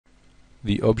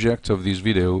The object of this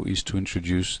video is to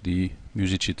introduce the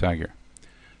MusiCHI Tagger.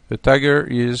 The Tagger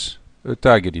is a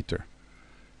tag editor.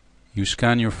 You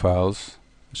scan your files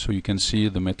so you can see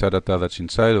the metadata that's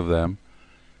inside of them,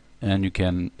 and you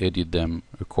can edit them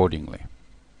accordingly.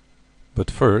 But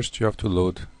first you have to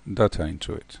load data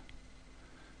into it.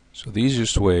 So the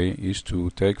easiest way is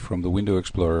to take from the Window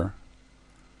Explorer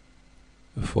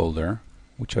a folder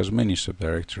which has many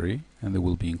subdirectories, and they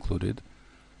will be included,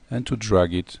 and to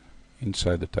drag it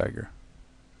inside the Tagger.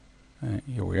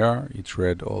 Here we are, it's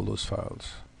read all those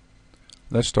files.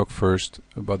 Let's talk first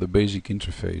about the basic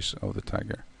interface of the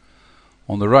Tagger.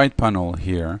 On the right panel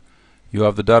here you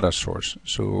have the data source,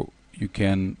 so you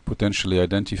can potentially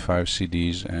identify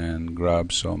CDs and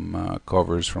grab some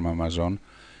covers from Amazon.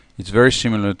 It's very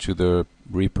similar to the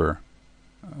Reaper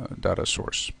data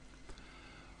source.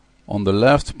 On the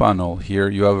left panel here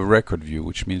you have a record view,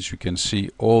 which means you can see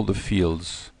all the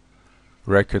fields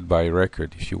record by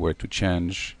record. If you were to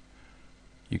change,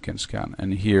 you can scan.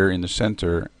 And here in the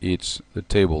center it's the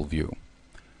table view,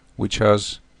 which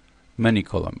has many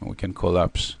columns. We can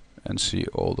collapse and see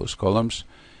all those columns.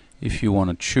 If you want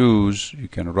to choose, you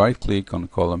can right click on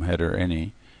column header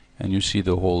any, and you see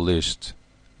the whole list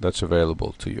that's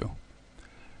available to you.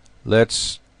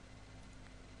 Let's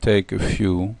take a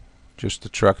few, just the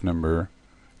track number,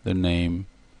 the name,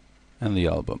 and the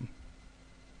album.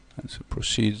 And so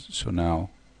proceed. So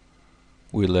now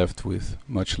we're left with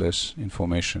much less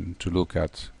information to look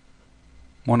at.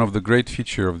 One of the great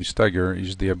features of this Tagger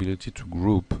is the ability to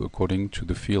group according to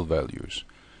the field values.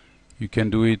 You can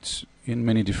do it in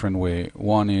many different ways.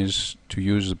 One is to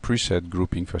use the preset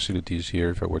grouping facilities here.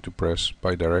 If I were to press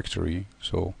by directory,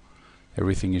 so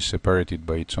everything is separated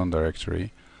by its own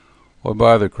directory, or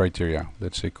by other criteria,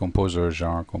 let's say composer,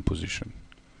 genre, composition.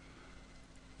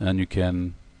 And you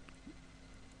can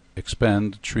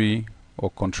expand the tree or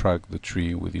contract the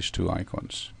tree with these two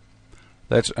icons.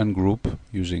 Let's ungroup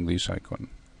using this icon.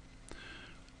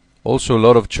 Also, a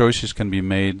lot of choices can be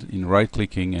made in right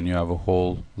clicking, and you have a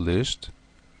whole list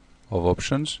of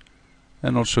options,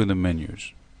 and also in the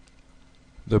menus.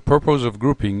 The purpose of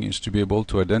grouping is to be able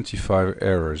to identify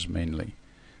errors mainly.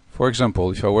 For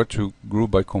example, if I were to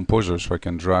group by composer, so I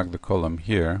can drag the column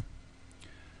here,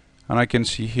 and I can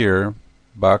see here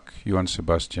Bach, Johann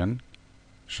Sebastian,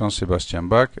 Jean-Sébastien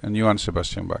Bach, and Johann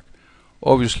Sebastian Bach.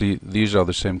 Obviously these are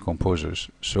the same composers,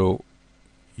 so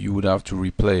you would have to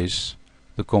replace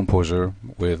the composer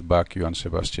with Bach, Johann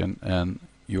Sebastian, and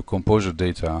your composer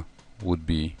data would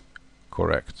be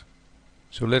correct.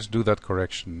 So let's do that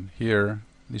correction. Here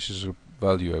this is a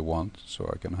value I want, so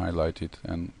I can highlight it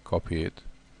and copy it.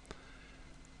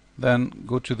 Then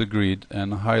go to the grid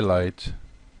and highlight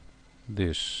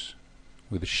this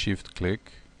with a shift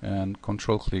click, and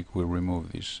control click will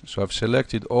remove this. So I've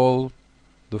selected all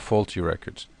the faulty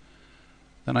records.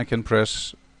 Then I can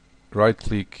press right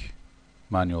click,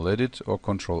 manual edit, or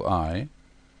control I,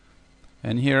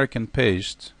 and here I can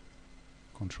paste,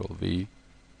 control V,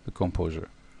 the composer.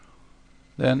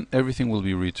 Then everything will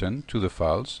be written to the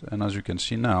files, and as you can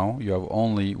see now you have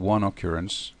only one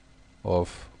occurrence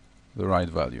of the right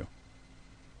value.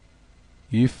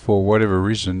 If for whatever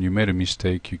reason you made a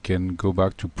mistake, you can go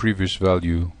back to previous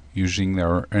value using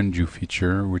our undo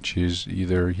feature, which is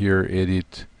either here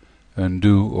edit,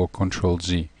 undo, or control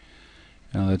Z.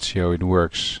 And let's see how it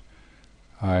works.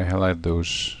 I highlight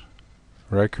those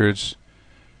records,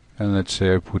 and let's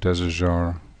say I put as a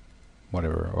genre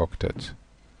whatever, octet.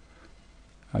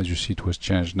 As you see, it was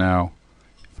changed. Now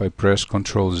if I press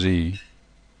control Z,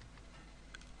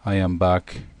 I am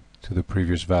back to the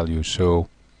previous value. So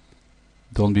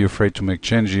don't be afraid to make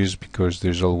changes, because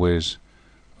there's always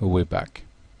a way back.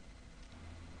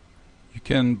 You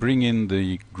can bring in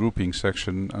the grouping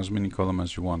section as many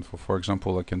columns as you want. For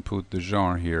example, I can put the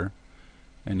genre here,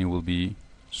 and it will be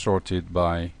sorted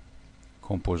by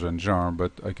composer and genre,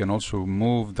 but I can also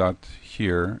move that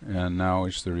here, and now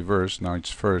it's the reverse. Now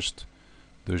it's first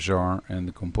the genre and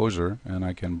the composer, and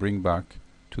I can bring back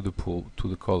to the pool, to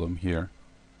the column here.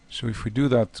 So if we do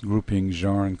that grouping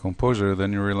genre and composer,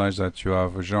 then you realize that you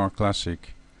have a genre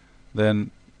classic,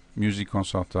 then musique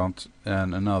concertante,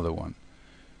 and another one.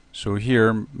 So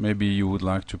here maybe you would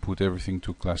like to put everything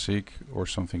to classic or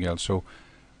something else. So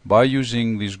by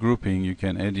using this grouping you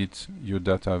can edit your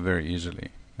data very easily,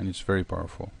 and it's very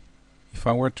powerful. If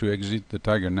I were to exit the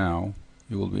Tagger now,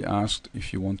 you will be asked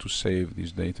if you want to save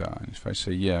this data, and if I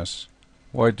say yes,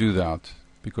 why do that?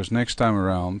 Because next time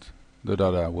around the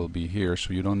data will be here,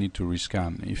 so you don't need to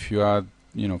rescan. If you had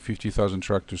 50,000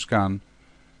 tracks to scan,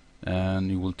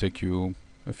 and it will take you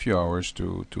a few hours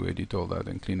to edit all that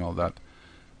and clean all that,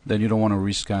 then you don't want to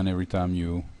rescan every time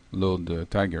you load the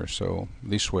tagger, so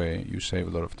this way you save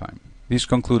a lot of time. This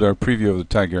concludes our preview of the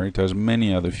tagger. It has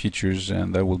many other features,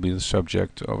 and that will be the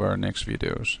subject of our next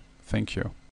videos. Thank you.